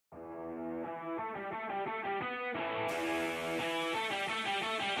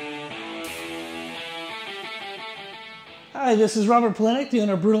Hi, this is Robert Polenic, the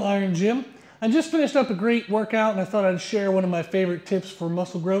owner of Brutal Iron Gym. I just finished up a great workout and I thought I'd share one of my favorite tips for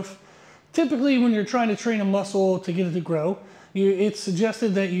muscle growth. Typically, when you're trying to train a muscle to get it to grow, it's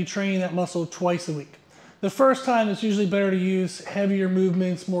suggested that you train that muscle twice a week. The first time, it's usually better to use heavier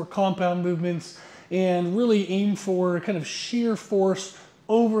movements, more compound movements, and really aim for kind of sheer force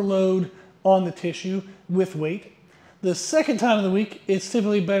overload on the tissue with weight. The second time of the week, it's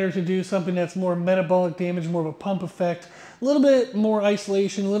typically better to do something that's more metabolic damage, more of a pump effect, a little bit more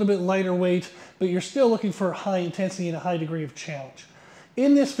isolation, a little bit lighter weight, but you're still looking for high intensity and a high degree of challenge.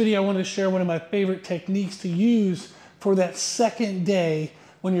 In this video, I wanted to share one of my favorite techniques to use for that second day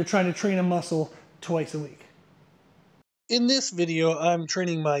when you're trying to train a muscle twice a week. In this video, I'm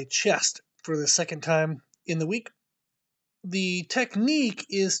training my chest for the second time in the week. The technique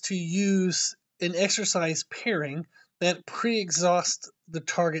is to use an exercise pairing that pre-exhausts the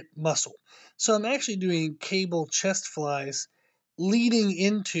target muscle. So I'm actually doing cable chest flies leading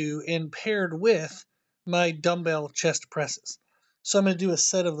into and paired with my dumbbell chest presses. So I'm going to do a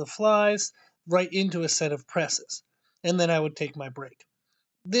set of the flies right into a set of presses, and then I would take my break.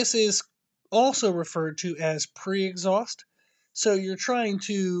 This is also referred to as pre-exhaust. So you're trying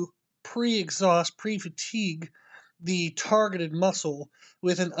to pre-exhaust, pre-fatigue the targeted muscle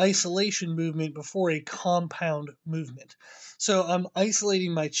with an isolation movement before a compound movement. So I'm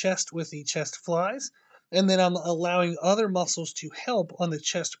isolating my chest with the chest flies, and then I'm allowing other muscles to help on the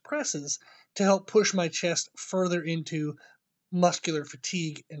chest presses to help push my chest further into muscular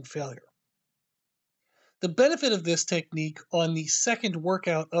fatigue and failure. The benefit of this technique on the second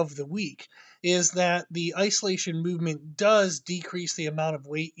workout of the week is that the isolation movement does decrease the amount of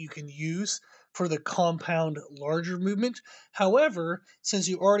weight you can use for the compound larger movement. However, since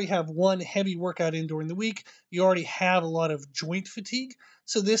you already have one heavy workout in during the week, you already have a lot of joint fatigue.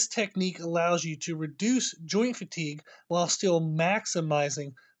 So this technique allows you to reduce joint fatigue while still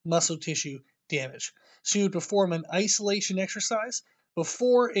maximizing muscle tissue damage. So you would perform an isolation exercise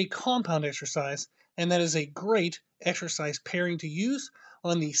before a compound exercise, and that is a great exercise pairing to use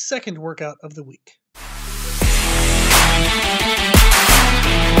on the second workout of the week.